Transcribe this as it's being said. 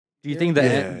Do you think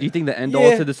the end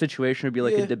all to the situation would be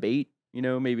like a debate? You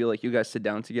know, maybe like you guys sit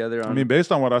down together. I mean,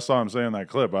 based on what I saw him say in that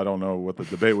clip, I don't know what the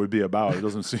debate would be about. It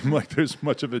doesn't seem like there's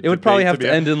much of a. It would probably have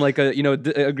to end in like a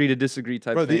agree to disagree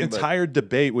type. Bro, thing. The entire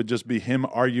debate would just be him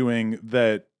arguing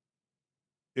that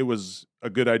it was a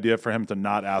good idea for him to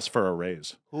not ask for a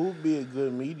raise. Who would be a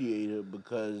good mediator?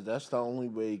 Because that's the only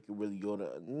way you can really go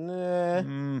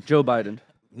to. Joe Biden.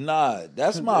 Nah,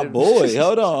 that's my boy.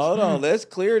 Hold on. Let's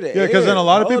clear the air. Yeah, because then a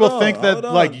lot of people think that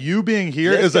like you being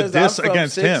here is a diss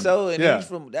against him.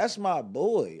 And that's my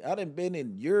boy. I done been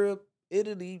in Europe,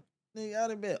 Italy. Nigga, I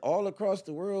done been all across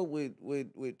the world with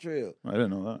Trell. I didn't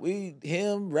know that.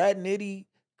 Him, Rat Nitty,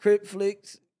 Crip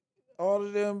Flicks, all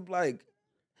of them. Like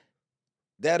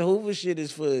that Hoover shit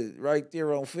is for right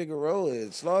there on Figueroa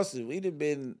and Slauson. We done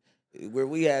been where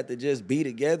we had to just be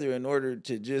together in order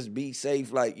to just be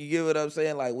safe. Like, you get what I'm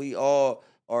saying? Like, we all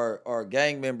are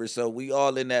gang members, so we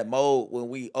all in that mode when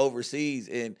we overseas,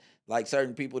 and like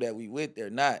certain people that we with, they're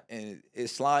not, and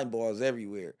it's slime balls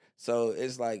everywhere. So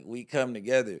it's like we come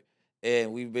together,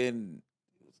 and we've been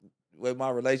with my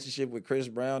relationship with Chris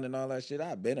Brown and all that shit.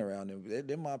 I've been around them.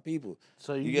 They're my people.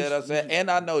 So you get what I'm saying? And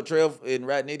I know Trell and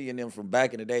Rat Nitty and them from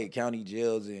back in the day, county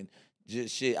jails and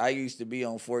just shit. I used to be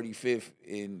on 45th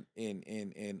in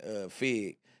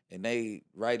Fig, and they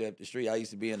right up the street. I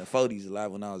used to be in the 40s a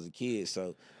lot when I was a kid.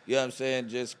 So, you know what I'm saying?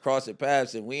 Just crossing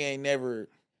paths, and we ain't never,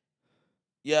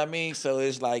 you know what I mean? So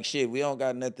it's like, shit, we don't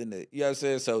got nothing to, you know what I'm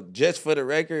saying? So just for the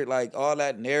record, like all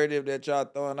that narrative that y'all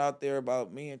throwing out there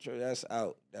about me and Trey, that's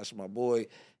out. That's my boy.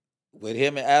 What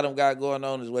him and Adam got going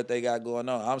on is what they got going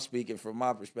on. I'm speaking from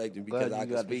my perspective because I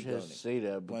can speak on it. Say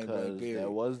that because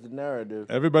that was the narrative.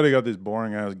 Everybody got these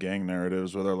boring ass gang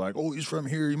narratives where they're like, "Oh, he's from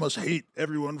here. He must hate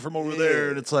everyone from over there."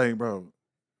 And it's like, bro,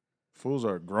 fools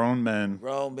are grown men.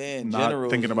 Grown men, not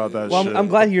generals, thinking about that. Well, shit. I'm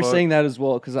glad you're saying that as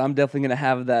well, because I'm definitely gonna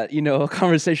have that,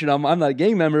 conversation. I'm not a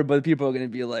gang member, but people are gonna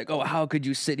be like, "Oh, how could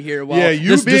you sit here?" While you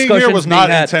this being here was not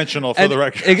intentional, for the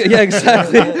record. Yeah,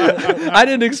 exactly. I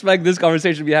didn't expect this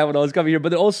conversation to be had when I was coming here,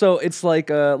 but also it's like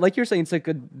you're saying, it's like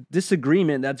a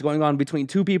disagreement that's going on between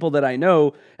two people that I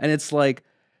know, and it's like,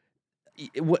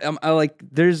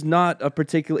 there's not a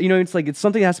particular, it's like it's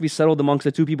something that has to be settled amongst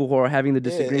the two people who are having the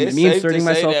disagreement. Me inserting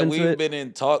myself into it. We've been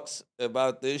in talks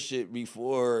about this shit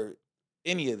before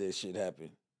any of this shit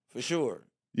happened, for sure.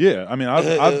 Yeah, I mean,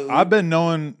 I've been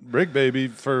knowing Bricc Baby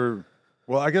for,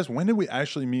 well, I guess, when did we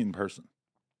actually meet in person?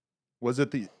 Was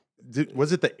it the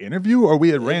interview, or we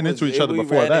had ran into each other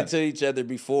before that? We ran into each other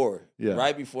before. Yeah.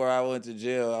 Right before I went to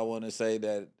jail, I want to say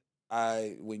that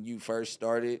when you first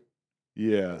started.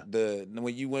 Yeah.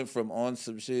 When you went from on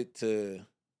some shit to.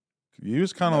 He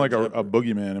was kind of like a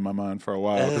boogeyman in my mind for a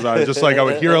while, because I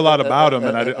would hear a lot about him,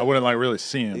 and I wouldn't like really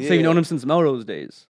see him. So you've known him since Melrose days.